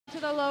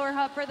the lower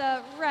hub for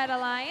the Red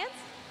Alliance.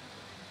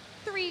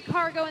 3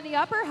 cargo in the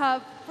upper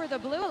hub for the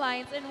Blue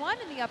Alliance, and 1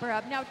 in the upper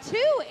hub. Now 2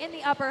 in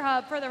the upper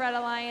hub for the Red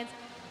Alliance.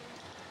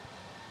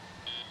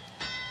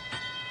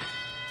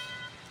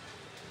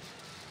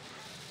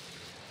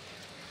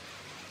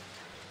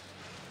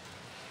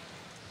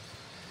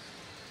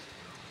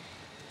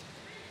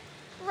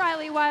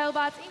 Riley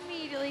Wildbots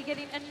immediately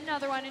getting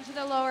another one into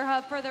the lower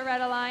hub for the Red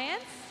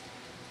Alliance.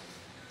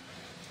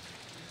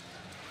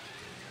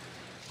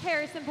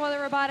 Harrison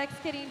Boiler Robotics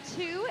getting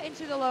 2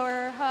 into the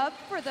lower hub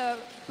for the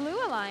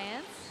Blue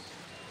Alliance.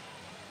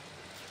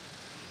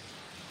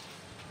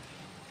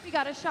 We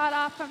got a shot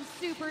off from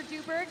Super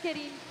Duper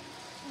getting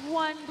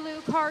 1 blue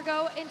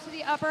cargo into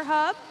the upper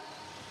hub.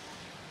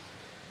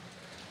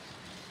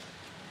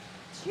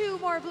 2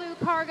 more blue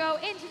cargo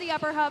into the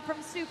upper hub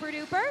from Super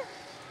Duper.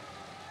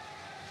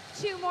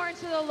 2 more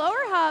into the lower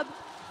hub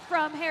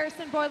from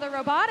Harrison Boiler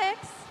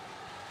Robotics.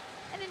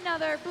 And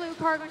another blue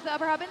cargo into the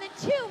upper hub, and then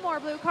 2 more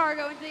blue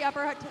cargo into the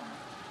upper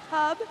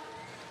hub.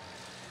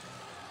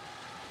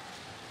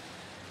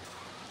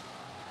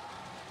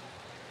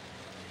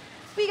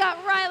 We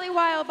got Riley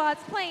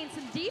Wildbots playing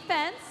some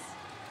defense.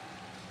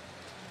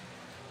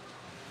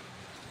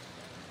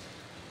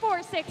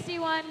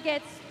 461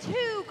 gets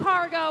 2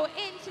 cargo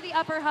into the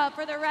upper hub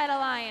for the Red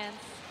Alliance,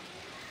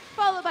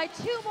 followed by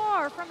 2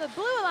 more from the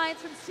Blue Alliance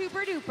from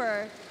Super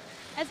Duper,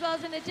 as well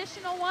as an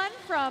additional 1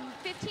 from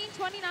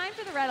 1529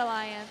 for the Red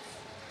Alliance.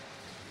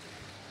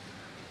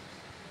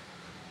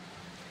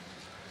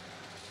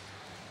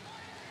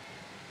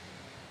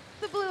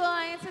 The Blue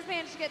Alliance has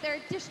managed to get their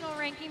additional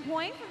ranking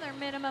point from their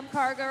minimum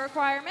cargo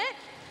requirement,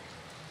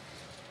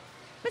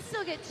 but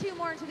still get 2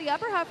 more into the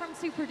upper hub from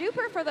Super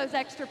Duper for those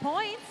extra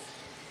points.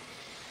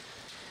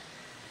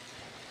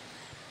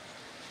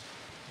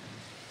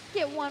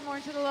 Get 1 more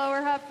into the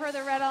lower hub for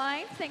the Red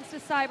Alliance, thanks to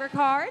Cyber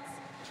Cards.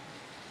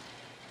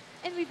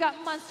 And we've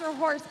got Monster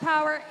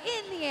Horsepower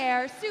in the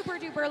air. Super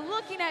Duper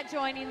looking at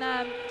joining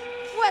them.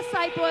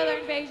 Westside Boiler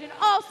Invasion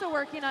also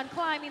working on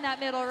climbing that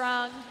middle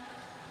rung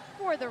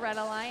for the Red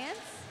Alliance.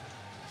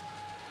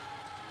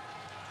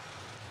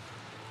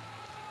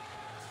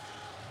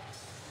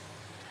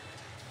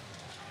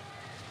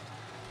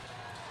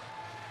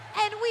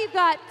 And we've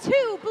got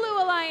 2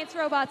 Blue Alliance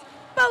robots,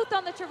 both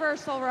on the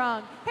traversal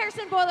rung.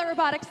 Harrison Boiler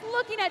Robotics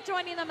looking at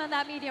joining them on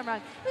that medium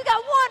rung. We've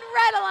got 1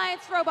 Red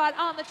Alliance robot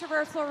on the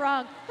traversal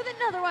rung with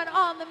another one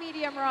on the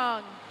medium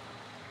rung.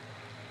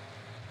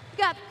 We've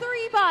got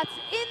 3 bots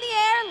in the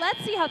air.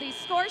 Let's see how these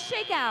scores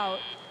shake out.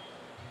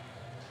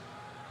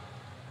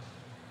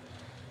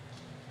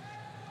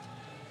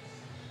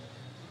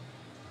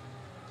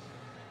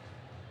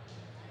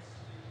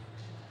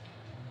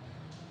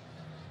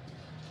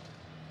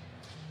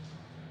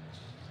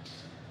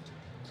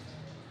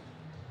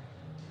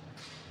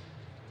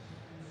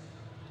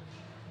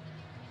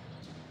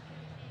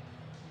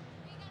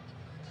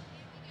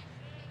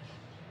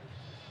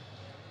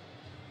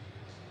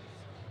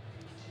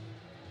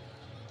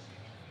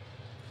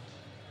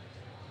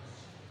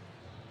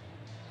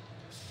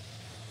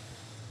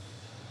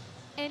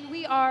 And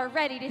we are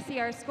ready to see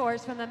our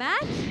scores from the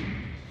match.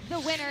 The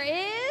winner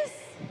is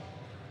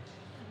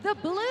the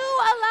Blue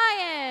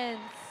Alliance,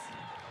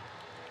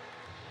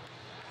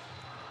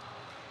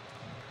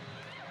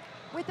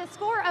 with a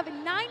score of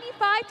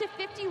 95 to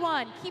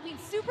 51, keeping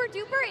Super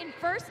Duper in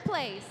first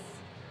place.